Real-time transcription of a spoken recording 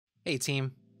Hey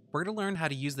team, we're going to learn how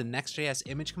to use the Next.js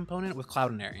Image component with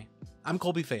Cloudinary. I'm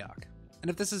Colby Fayok,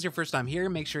 and if this is your first time here,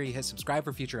 make sure you hit subscribe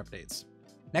for future updates.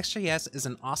 Next.js is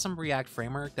an awesome React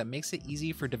framework that makes it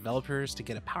easy for developers to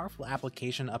get a powerful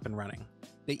application up and running.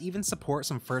 They even support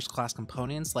some first-class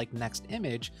components like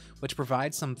Next.Image, which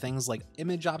provides some things like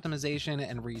image optimization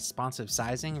and responsive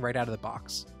sizing right out of the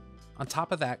box. On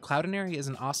top of that, Cloudinary is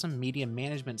an awesome media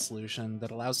management solution that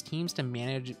allows teams to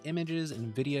manage images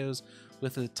and videos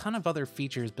with a ton of other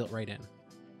features built right in.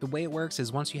 The way it works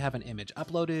is once you have an image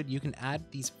uploaded, you can add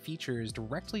these features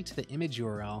directly to the image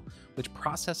URL, which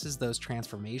processes those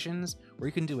transformations, where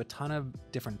you can do a ton of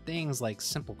different things like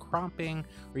simple cropping,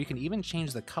 or you can even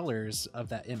change the colors of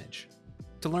that image.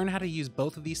 To learn how to use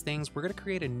both of these things, we're going to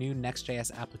create a new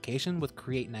Next.js application with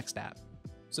create next app.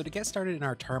 So to get started in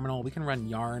our terminal, we can run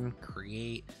yarn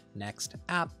create next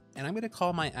app, and I'm going to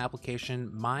call my application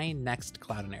my next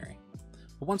Cloudinary.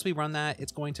 But once we run that,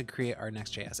 it's going to create our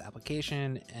Next.js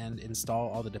application and install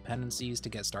all the dependencies to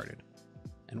get started.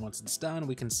 And once it's done,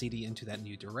 we can cd into that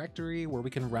new directory where we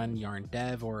can run yarn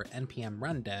dev or npm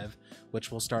run dev,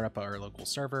 which will start up our local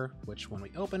server, which when we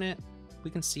open it,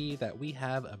 we can see that we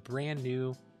have a brand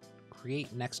new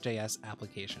create Next.js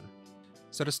application.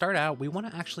 So to start out, we want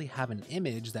to actually have an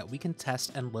image that we can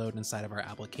test and load inside of our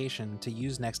application to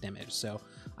use Next.Image. So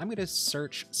I'm going to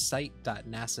search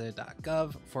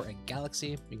site.nasa.gov for a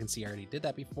galaxy. You can see I already did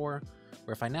that before.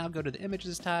 Where if I now go to the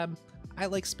images tab, I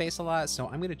like space a lot, so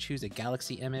I'm going to choose a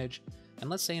galaxy image. And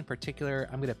let's say in particular,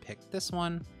 I'm going to pick this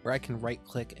one where I can right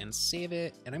click and save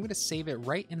it. And I'm going to save it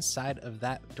right inside of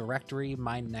that directory,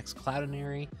 my next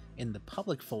Cloudinary, in the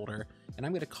public folder. And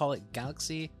I'm going to call it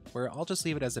galaxy, where I'll just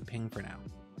leave it as a ping for now.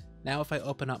 Now, if I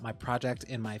open up my project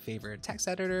in my favorite text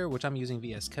editor, which I'm using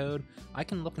VS Code, I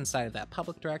can look inside of that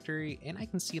public directory and I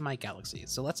can see my galaxy.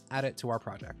 So let's add it to our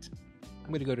project. I'm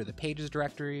going to go to the pages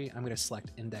directory. I'm going to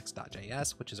select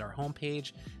index.js, which is our home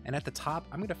page. And at the top,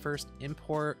 I'm going to first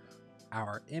import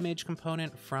our image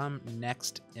component from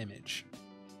Next.Image.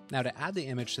 Now to add the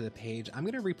image to the page, I'm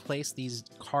going to replace these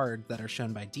cards that are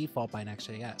shown by default by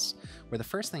Next.js, where the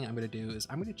first thing I'm going to do is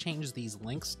I'm going to change these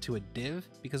links to a div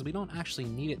because we don't actually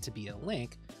need it to be a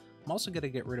link. I'm also going to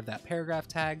get rid of that paragraph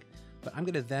tag, but I'm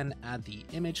going to then add the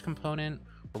image component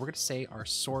where we're going to say our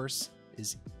source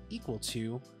is equal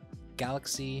to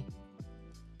galaxy.ping,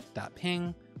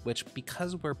 which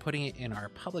because we're putting it in our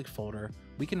public folder,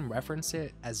 we can reference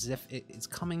it as if it is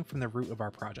coming from the root of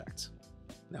our project.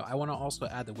 Now I want to also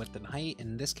add the width and height.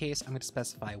 In this case, I'm going to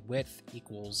specify width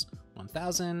equals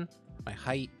 1000, my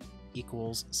height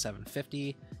equals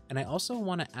 750, and I also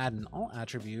want to add an alt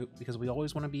attribute because we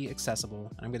always want to be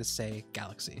accessible, and I'm going to say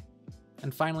galaxy.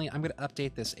 And finally, I'm going to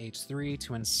update this h3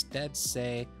 to instead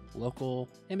say local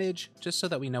image, just so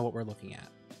that we know what we're looking at.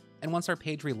 And once our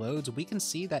page reloads, we can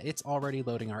see that it's already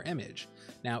loading our image.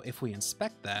 Now, if we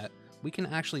inspect that, we can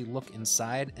actually look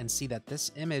inside and see that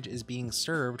this image is being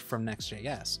served from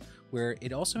Next.js, where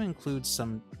it also includes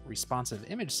some responsive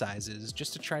image sizes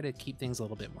just to try to keep things a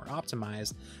little bit more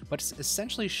optimized, but it's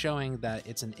essentially showing that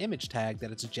it's an image tag that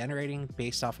it's generating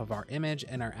based off of our image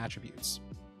and our attributes.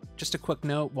 Just a quick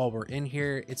note while we're in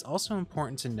here, it's also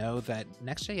important to know that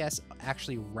Next.js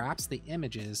actually wraps the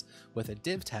images with a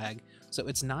div tag, so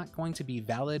it's not going to be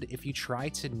valid if you try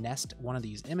to nest one of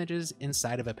these images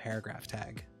inside of a paragraph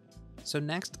tag. So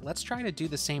next, let's try to do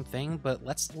the same thing, but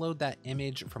let's load that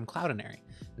image from Cloudinary.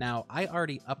 Now, I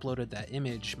already uploaded that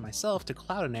image myself to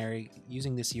Cloudinary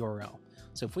using this URL.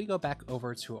 So if we go back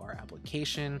over to our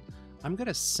application, I'm going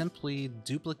to simply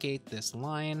duplicate this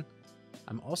line.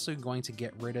 I'm also going to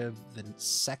get rid of the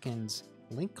second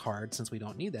link card since we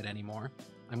don't need that anymore.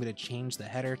 I'm going to change the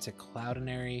header to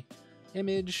Cloudinary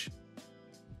image,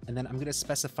 and then I'm going to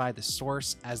specify the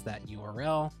source as that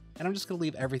URL, and I'm just going to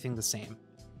leave everything the same.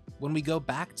 When we go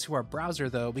back to our browser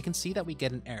though, we can see that we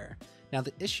get an error. Now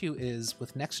the issue is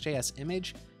with Next.js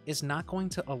Image is not going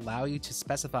to allow you to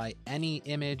specify any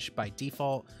image by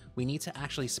default. We need to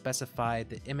actually specify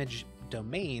the image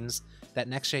domains that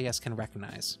Next.js can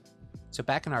recognize. So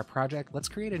back in our project, let's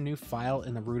create a new file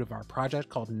in the root of our project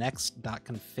called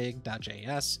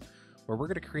next.config.js, where we're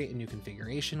going to create a new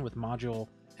configuration with module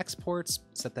exports,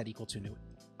 set that equal to new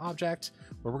object,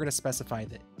 where we're going to specify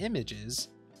the images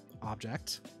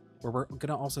object, where we're going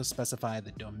to also specify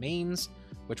the domains,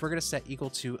 which we're going to set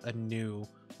equal to a new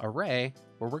array,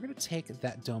 where we're going to take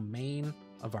that domain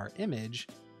of our image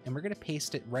and we're going to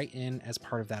paste it right in as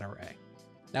part of that array.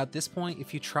 Now at this point,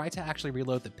 if you try to actually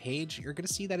reload the page, you're going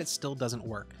to see that it still doesn't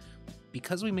work.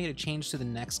 Because we made a change to the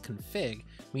next config,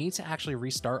 we need to actually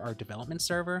restart our development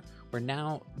server, where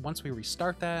now, once we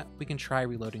restart that, we can try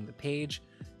reloading the page.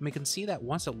 And we can see that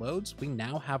once it loads, we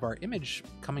now have our image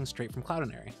coming straight from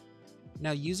Cloudinary.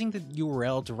 Now, using the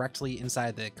URL directly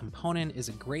inside the component is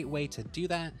a great way to do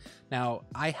that. Now,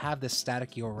 I have this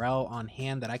static URL on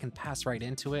hand that I can pass right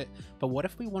into it, but what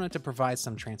if we wanted to provide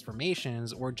some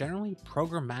transformations or generally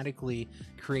programmatically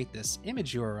create this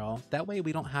image URL? That way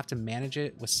we don't have to manage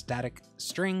it with static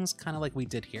strings, kind of like we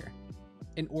did here.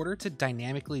 In order to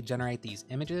dynamically generate these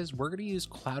images, we're going to use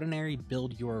Cloudinary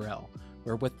Build URL,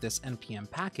 where with this npm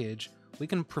package, we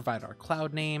can provide our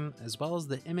cloud name, as well as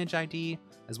the image ID,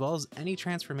 as well as any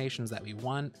transformations that we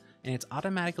want, and it's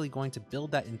automatically going to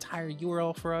build that entire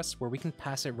URL for us where we can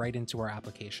pass it right into our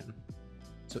application.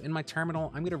 So in my terminal,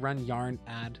 I'm going to run yarn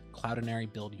add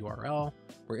Cloudinary Build URL,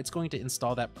 where it's going to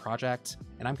install that project,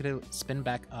 and I'm going to spin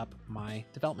back up my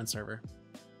development server.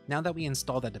 Now that we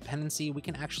install that dependency, we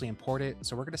can actually import it.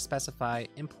 So we're going to specify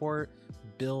import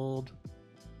build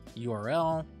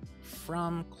URL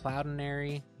from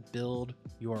Cloudinary Build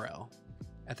URL.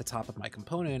 At the top of my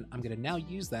component, I'm going to now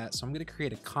use that. So I'm going to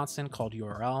create a constant called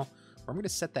URL, where I'm going to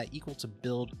set that equal to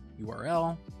build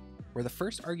URL, where the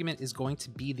first argument is going to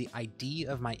be the ID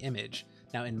of my image.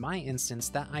 Now in my instance,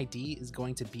 that ID is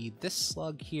going to be this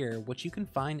slug here, which you can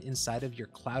find inside of your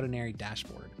Cloudinary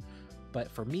dashboard.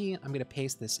 But for me, I'm going to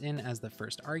paste this in as the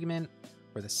first argument,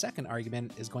 where the second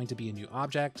argument is going to be a new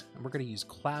object, and we're going to use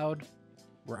cloud,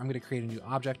 where I'm going to create a new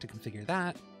object to configure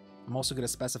that. I'm also going to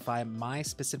specify my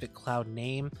specific cloud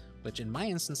name, which in my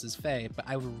instance is Faye, but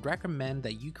I would recommend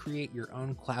that you create your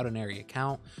own Cloudinary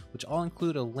account, which I'll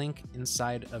include a link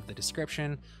inside of the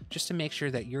description, just to make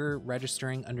sure that you're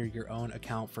registering under your own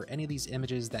account for any of these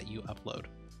images that you upload.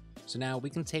 So now we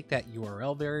can take that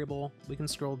URL variable, we can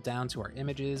scroll down to our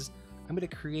images. I'm going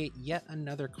to create yet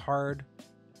another card.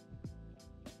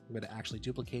 I'm going to actually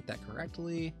duplicate that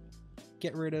correctly,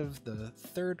 get rid of the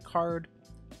third card.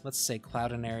 Let's say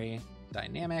Cloudinary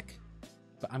dynamic,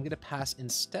 but I'm going to pass,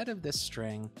 instead of this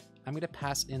string, I'm going to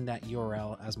pass in that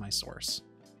URL as my source.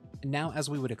 And now, as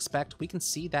we would expect, we can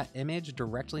see that image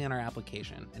directly in our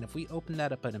application. And if we open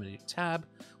that up in a new tab,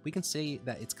 we can see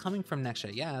that it's coming from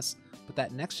Next.js, but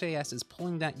that Next.js is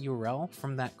pulling that URL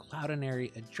from that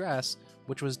Cloudinary address,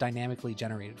 which was dynamically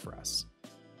generated for us.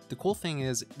 The cool thing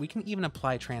is we can even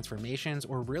apply transformations,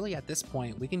 or really at this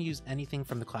point, we can use anything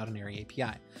from the Cloudinary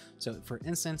API. So for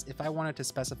instance, if I wanted to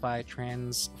specify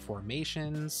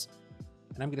transformations,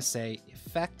 and I'm going to say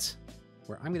effect,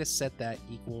 where I'm going to set that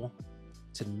equal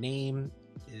to name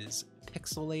is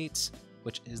pixelate,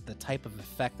 which is the type of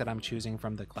effect that I'm choosing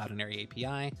from the Cloudinary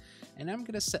API. And I'm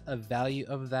going to set a value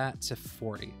of that to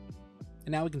 40.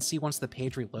 And now we can see once the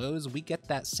page reloads, we get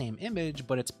that same image,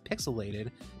 but it's pixelated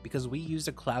because we used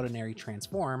a Cloudinary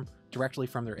transform directly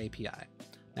from their API.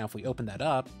 Now, if we open that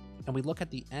up and we look at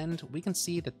the end, we can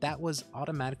see that that was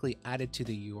automatically added to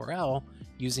the URL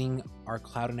using our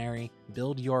Cloudinary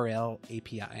Build URL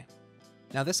API.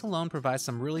 Now, this alone provides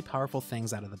some really powerful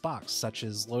things out of the box, such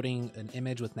as loading an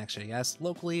image with Next.js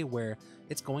locally, where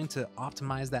it's going to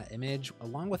optimize that image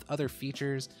along with other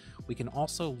features. We can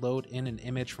also load in an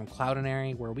image from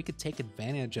Cloudinary, where we could take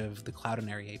advantage of the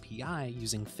Cloudinary API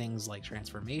using things like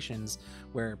transformations,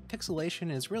 where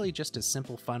pixelation is really just a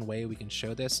simple, fun way we can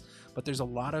show this, but there's a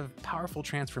lot of powerful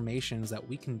transformations that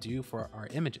we can do for our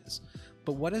images.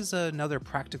 But what is another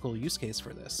practical use case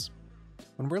for this?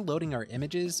 When we're loading our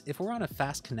images, if we're on a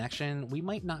fast connection, we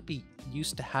might not be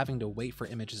used to having to wait for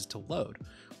images to load,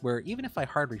 where even if I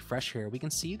hard refresh here, we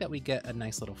can see that we get a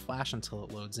nice little flash until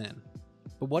it loads in.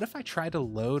 But what if I try to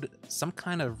load some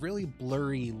kind of really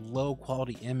blurry, low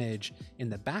quality image in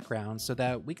the background so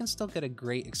that we can still get a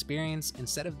great experience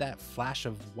instead of that flash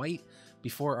of white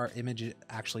before our image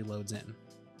actually loads in?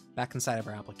 Back inside of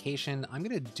our application, I'm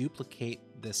going to duplicate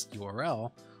this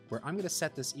URL, where I'm going to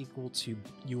set this equal to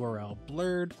URL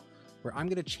blurred, where I'm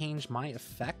going to change my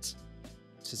effect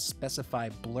to specify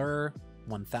blur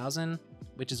 1000,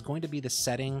 which is going to be the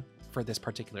setting for this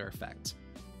particular effect.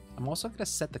 I'm also going to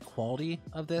set the quality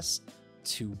of this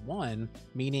to 1,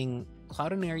 meaning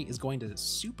Cloudinary is going to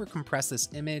super compress this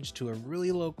image to a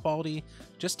really low quality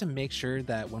just to make sure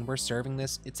that when we're serving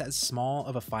this, it's as small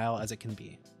of a file as it can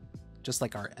be. Just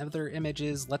like our other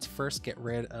images, let's first get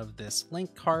rid of this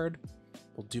link card.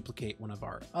 We'll duplicate one of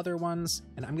our other ones,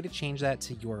 and I'm going to change that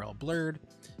to URL blurred,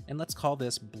 and let's call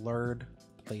this blurred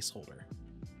placeholder.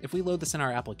 If we load this in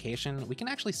our application, we can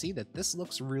actually see that this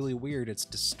looks really weird. It's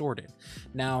distorted.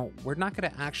 Now, we're not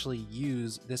going to actually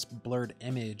use this blurred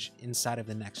image inside of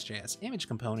the Next.js image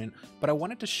component, but I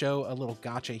wanted to show a little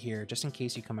gotcha here just in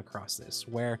case you come across this,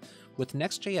 where with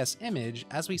Next.js image,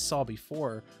 as we saw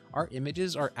before, our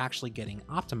images are actually getting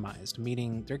optimized,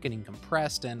 meaning they're getting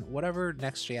compressed and whatever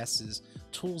Next.js's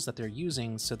tools that they're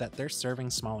using so that they're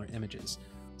serving smaller images.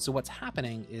 So what's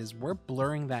happening is we're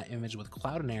blurring that image with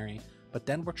Cloudinary, but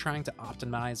then we're trying to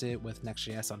optimize it with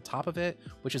Next.js on top of it,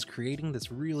 which is creating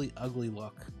this really ugly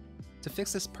look. To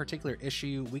fix this particular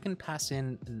issue, we can pass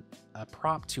in a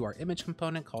prop to our image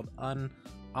component called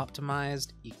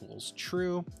unoptimized equals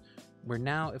true, where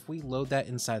now if we load that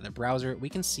inside the browser, we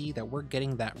can see that we're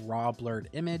getting that raw blurred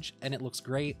image and it looks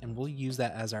great, and we'll use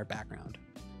that as our background.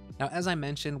 Now, as I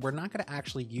mentioned, we're not going to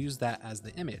actually use that as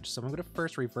the image. So I'm going to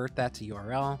first revert that to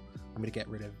URL. I'm going to get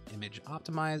rid of image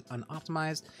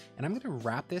unoptimized, and I'm going to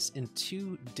wrap this in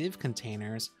 2 div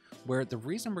containers, where the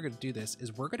reason we're going to do this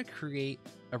is we're going to create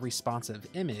a responsive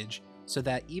image so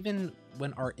that even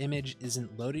when our image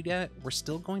isn't loaded yet, we're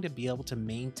still going to be able to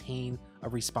maintain a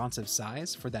responsive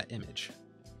size for that image.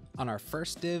 On our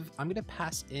first div, I'm going to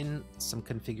pass in some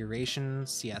configuration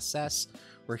CSS,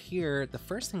 where here, the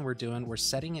first thing we're doing, we're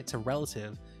setting it to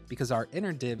relative because our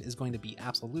inner div is going to be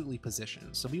absolutely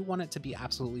positioned. So we want it to be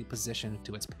absolutely positioned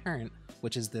to its parent,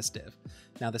 which is this div.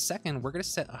 Now the second, we're going to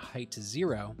set a height to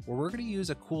 0, where we're going to use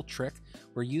a cool trick.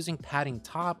 We're using padding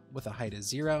top with a height of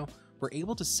 0. We're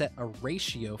able to set a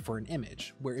ratio for an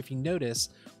image, where if you notice,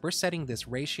 we're setting this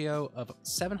ratio of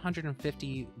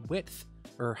 750 width,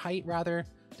 or height rather,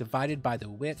 divided by the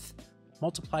width,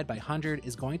 multiplied by 100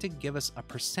 is going to give us a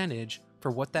percentage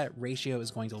for what that ratio is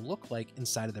going to look like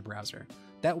inside of the browser.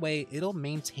 That way, it'll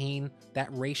maintain that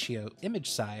ratio image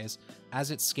size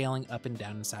as it's scaling up and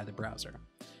down inside the browser.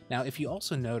 Now, if you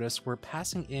also notice, we're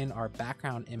passing in our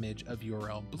background image of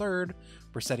URL blurred.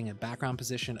 We're setting a background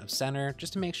position of center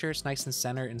just to make sure it's nice and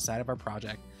center inside of our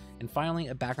project. And finally,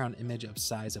 a background image of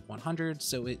size of 100,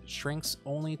 so it shrinks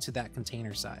only to that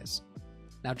container size.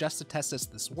 Now, just to test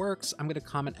this works, I'm going to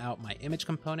comment out my image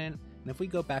component, and if we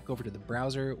go back over to the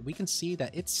browser, we can see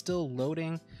that it's still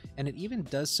loading, and it even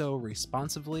does so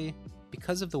responsively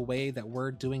because of the way that we're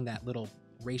doing that little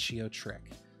ratio trick.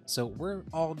 So we're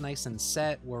all nice and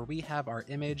set where we have our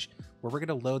image, where we're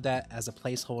going to load that as a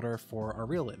placeholder for our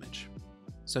real image.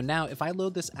 So now if I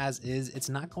load this as is, it's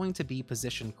not going to be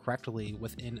positioned correctly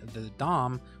within the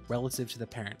DOM relative to the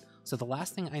parent. So the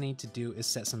last thing I need to do is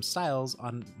set some styles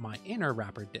on my inner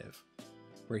wrapper div.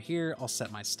 Where here I'll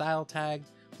set my style tag,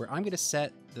 where I'm going to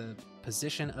set the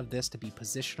position of this to be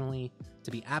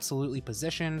absolutely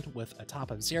positioned with a top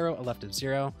of 0, a left of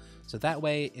 0. So that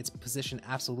way it's positioned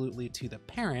absolutely to the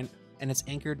parent and it's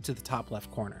anchored to the top left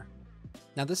corner.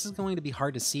 Now this is going to be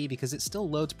hard to see because it still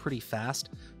loads pretty fast,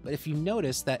 but if you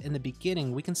notice that in the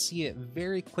beginning we can see it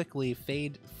very quickly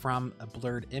fade from a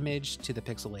blurred image to the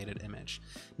pixelated image.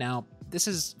 Now this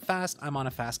is fast, I'm on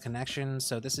a fast connection,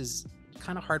 so this is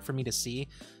kind of hard for me to see,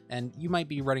 and you might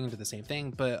be running into the same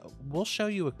thing, but we'll show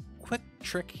you a quick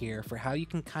trick here for how you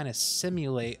can kind of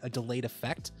simulate a delayed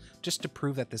effect just to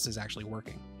prove that this is actually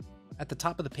working. At the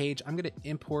top of the page, I'm going to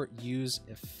import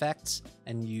useEffect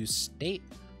and useState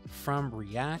from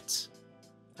React.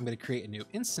 I'm going to create a new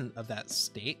instance of that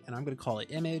state, and I'm going to call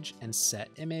it image and set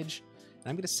image. And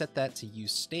I'm going to set that to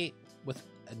useState with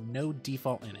no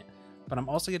default in it. But I'm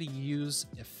also going to use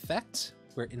effect,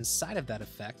 where inside of that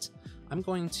effect, I'm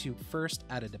going to first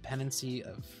add a dependency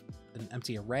of an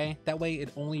empty array. That way it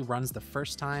only runs the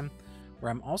first time, where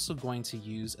I'm also going to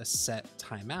use a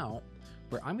setTimeout,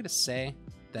 where I'm going to say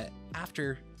that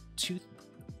after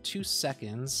two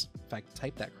seconds, if I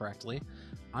type that correctly,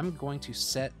 I'm going to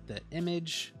set the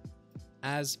image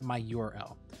as my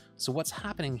URL. So what's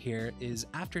happening here is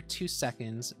after 2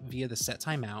 seconds via the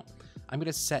setTimeout, I'm going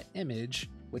to set image,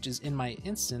 which is in my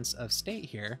instance of state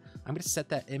here. I'm going to set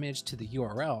that image to the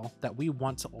URL that we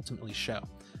want to ultimately show.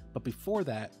 But before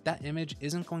that, that image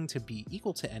isn't going to be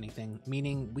equal to anything,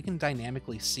 meaning we can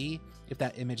dynamically see if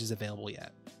that image is available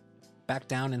yet. Back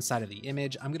down inside of the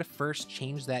image, I'm going to first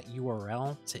change that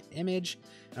URL to image,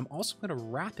 and I'm also going to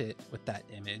wrap it with that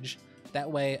image.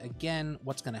 That way, again,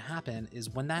 what's going to happen is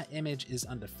when that image is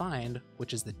undefined,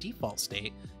 which is the default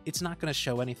state, it's not going to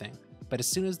show anything. But as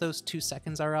soon as those 2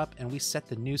 seconds are up and we set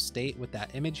the new state with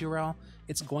that image URL,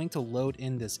 it's going to load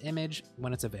in this image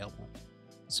when it's available.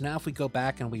 So now if we go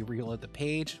back and we reload the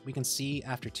page, we can see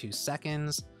after 2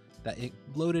 seconds that it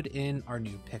loaded in our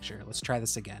new picture. Let's try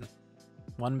this again.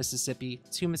 1 Mississippi,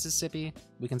 2 Mississippi,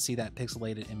 we can see that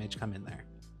pixelated image come in there.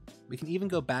 We can even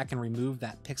go back and remove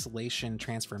that pixelation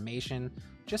transformation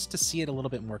just to see it a little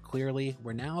bit more clearly,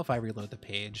 where now if I reload the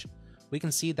page, we can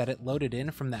see that it loaded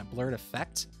in from that blurred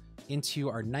effect into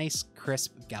our nice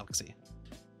crisp galaxy.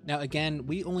 Now again,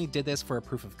 we only did this for a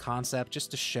proof of concept just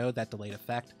to show that delayed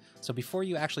effect. So before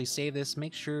you actually save this,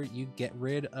 make sure you get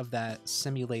rid of that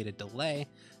simulated delay.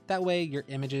 That way your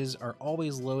images are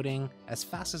always loading as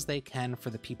fast as they can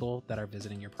for the people that are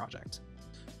visiting your project.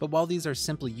 But while these are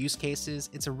simple use cases,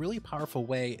 it's a really powerful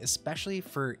way, especially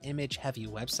for image-heavy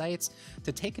websites,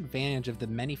 to take advantage of the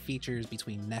many features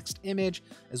between Next.image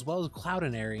as well as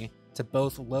Cloudinary to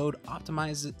both load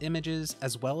optimized images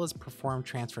as well as perform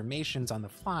transformations on the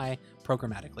fly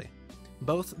programmatically.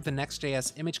 Both the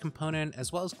Next.js Image component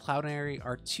as well as Cloudinary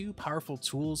are two powerful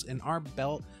tools in our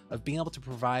belt of being able to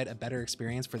provide a better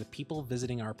experience for the people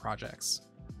visiting our projects.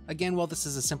 Again, while this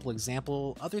is a simple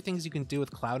example, other things you can do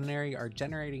with Cloudinary are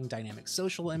generating dynamic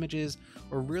social images,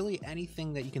 or really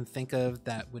anything that you can think of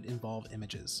that would involve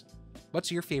images.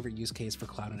 What's your favorite use case for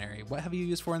Cloudinary? What have you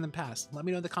used for in the past? Let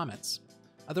me know in the comments.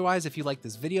 Otherwise, if you like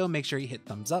this video, make sure you hit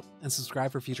thumbs up and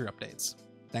subscribe for future updates.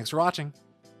 Thanks for watching!